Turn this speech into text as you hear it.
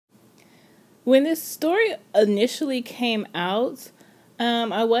When this story initially came out,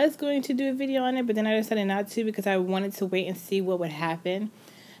 I was going to do a video on it, but then I decided not to because I wanted to wait and see what would happen.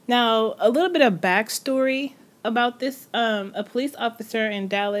 Now, a little bit of backstory about this. A police officer in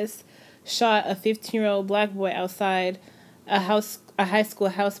Dallas shot a 15-year-old black boy outside a high school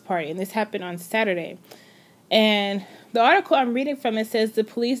house party, and this happened on Saturday. And the article I'm reading from, it says the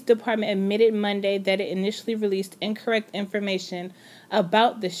police department admitted Monday that it initially released incorrect information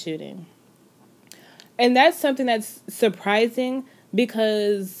about the shooting. And that's something that's surprising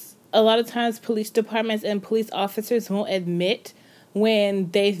because a lot of times police departments and police officers won't admit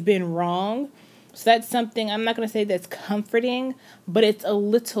when they've been wrong. So that's something, I'm not going to say that's comforting, but it's a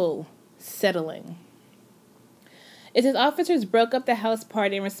little settling. It says officers broke up the house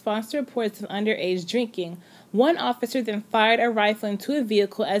party in response to reports of underage drinking. One officer then fired a rifle into a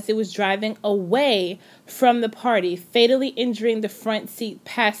vehicle as it was driving away from the party, fatally injuring the front seat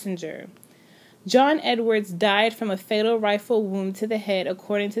passenger. John Edwards died from a fatal rifle wound to the head,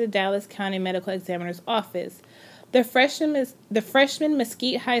 according to the Dallas County Medical Examiner's Office. The freshman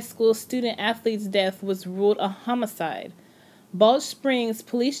Mesquite High School student-athlete's death was ruled a homicide. Balch Springs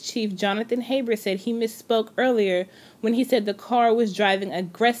Police Chief Jonathan Haber said he misspoke earlier when he said the car was driving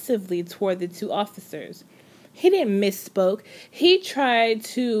aggressively toward the two officers. He didn't misspoke. He tried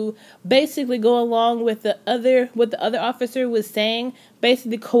to basically go along with what the other officer was saying,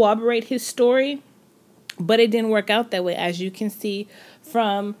 basically corroborate his story, but it didn't work out that way, as you can see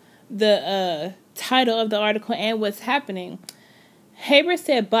from the title of the article and what's happening. Haber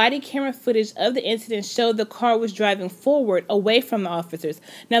said body camera footage of the incident showed the car was driving forward away from the officers.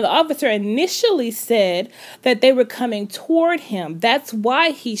 Now, the officer initially said that they were coming toward him. That's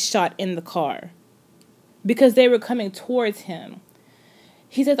why he shot in the car, because they were coming towards him.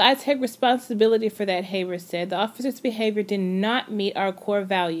 He says, I take responsibility for that, Haber said. The officer's behavior did not meet our core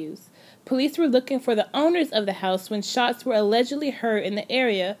values. Police were looking for the owners of the house when shots were allegedly heard in the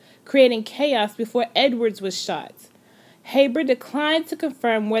area, creating chaos before Edwards was shot. Haber declined to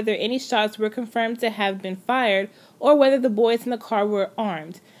confirm whether any shots were confirmed to have been fired or whether the boys in the car were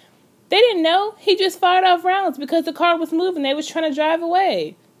armed. They didn't know. He just fired off rounds because the car was moving. They was trying to drive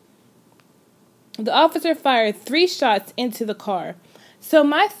away. The officer fired 3 shots into the car. So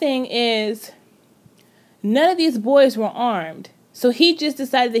my thing is, none of these boys were armed. So he just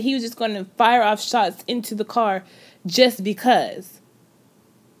decided that he was just going to fire off shots into the car just because.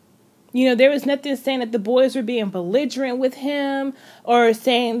 You know, there was nothing saying that the boys were being belligerent with him or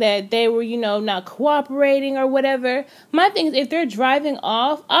saying that they were, not cooperating or whatever. My thing is, if they're driving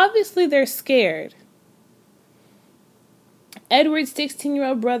off, obviously they're scared. Edward's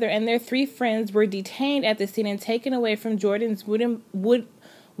 16-year-old brother and their 3 friends were detained at the scene and taken away from Jordan's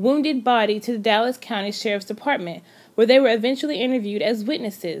wounded body to the Dallas County Sheriff's Department, where they were eventually interviewed as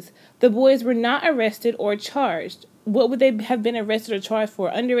witnesses. The boys were not arrested or charged. What would they have been arrested or charged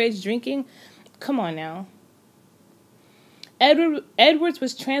for? Underage drinking? Come on now. Edwards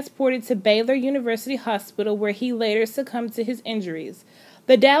was transported to Baylor University Hospital, where he later succumbed to his injuries.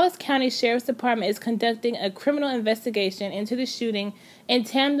 The Dallas County Sheriff's Department is conducting a criminal investigation into the shooting in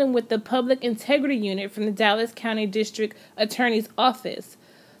tandem with the Public Integrity Unit from the Dallas County District Attorney's Office.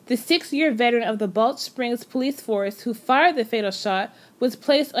 The 6-year veteran of the Balch Springs Police Force who fired the fatal shot was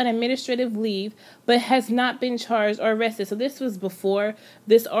placed on administrative leave but has not been charged or arrested. So this was before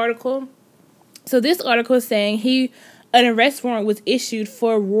this article. So this article is saying an arrest warrant was issued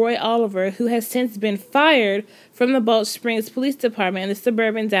for Roy Oliver, who has since been fired from the Balch Springs Police Department in the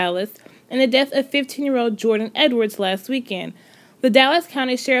suburban Dallas, and the death of 15-year-old Jordan Edwards last weekend. The Dallas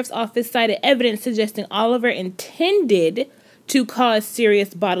County Sheriff's Office cited evidence suggesting Oliver intended to cause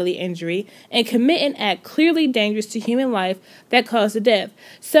serious bodily injury and commit an act clearly dangerous to human life that caused the death.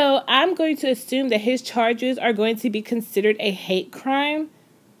 So I'm going to assume that his charges are going to be considered a hate crime,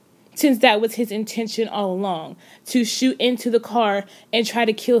 since that was his intention all along, to shoot into the car and try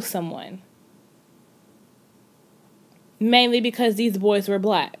to kill someone. Mainly because these boys were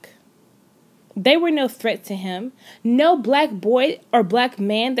black. They were no threat to him. No black boy or black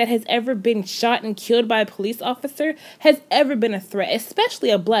man that has ever been shot and killed by a police officer has ever been a threat, especially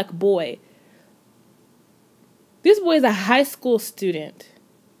a black boy. This boy is a high school student.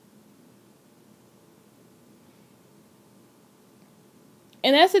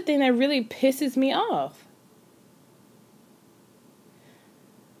 And that's the thing that really pisses me off.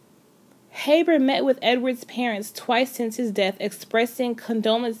 Haber met with Edwards' parents twice since his death, expressing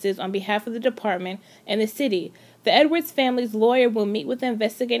condolences on behalf of the department and the city. The Edwards family's lawyer will meet with the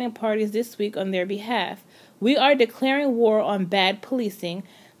investigating parties this week on their behalf. We are declaring war on bad policing,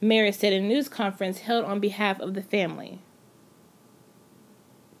 Mayer said in a news conference held on behalf of the family.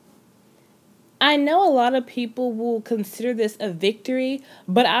 I know a lot of people will consider this a victory,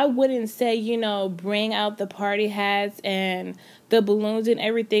 but I wouldn't say, bring out the party hats and the balloons and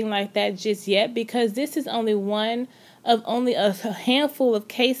everything like that just yet, because this is only one of only a handful of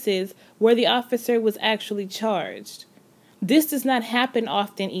cases where the officer was actually charged. This does not happen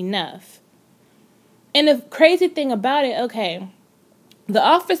often enough. And the crazy thing about it, okay, the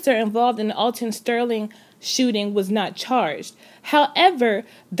officer involved in the Alton Sterling shooting was not charged. However,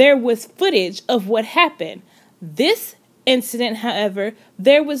 there was footage of what happened. This incident, however,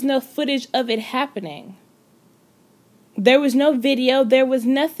 there was no footage of it happening. There was no video, there was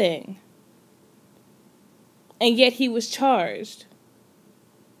nothing. And yet he was charged.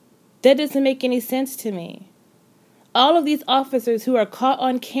 That doesn't make any sense to me. All of these officers who are caught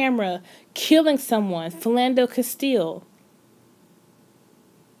on camera killing someone, Philando Castile,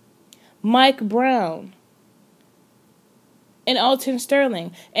 Mike Brown, and Alton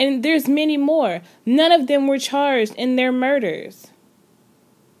Sterling, and there's many more. None of them were charged in their murders.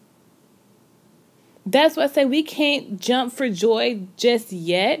 That's why I say we can't jump for joy just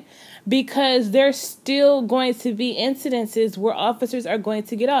yet, because there's still going to be incidences where officers are going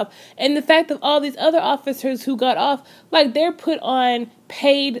to get off. And the fact of all these other officers who got off, like, they're put on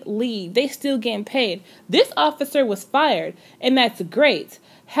paid leave. They still getting paid. This officer was fired, and that's great.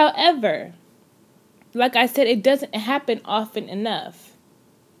 However, like I said, it doesn't happen often enough.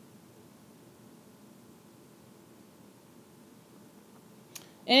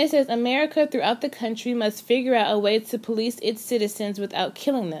 And it says, America throughout the country must figure out a way to police its citizens without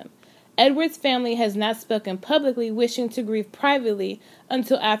killing them. Edward's family has not spoken publicly, wishing to grieve privately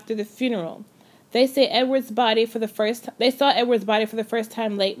until after the funeral. They saw Edward's body for the first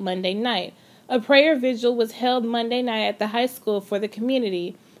time late Monday night. A prayer vigil was held Monday night at the high school for the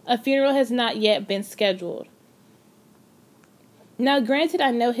community. A funeral has not yet been scheduled. Now, granted,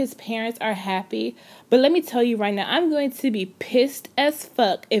 I know his parents are happy, but let me tell you right now, I'm going to be pissed as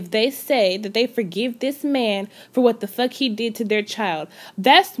fuck if they say that they forgive this man for what the fuck he did to their child.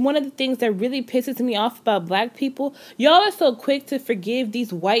 That's one of the things that really pisses me off about black people. Y'all are so quick to forgive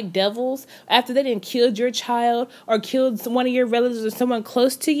these white devils after they done killed your child or killed one of your relatives or someone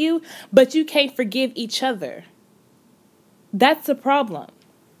close to you, but you can't forgive each other. That's the problem.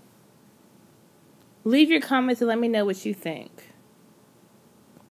 Leave your comments and let me know what you think.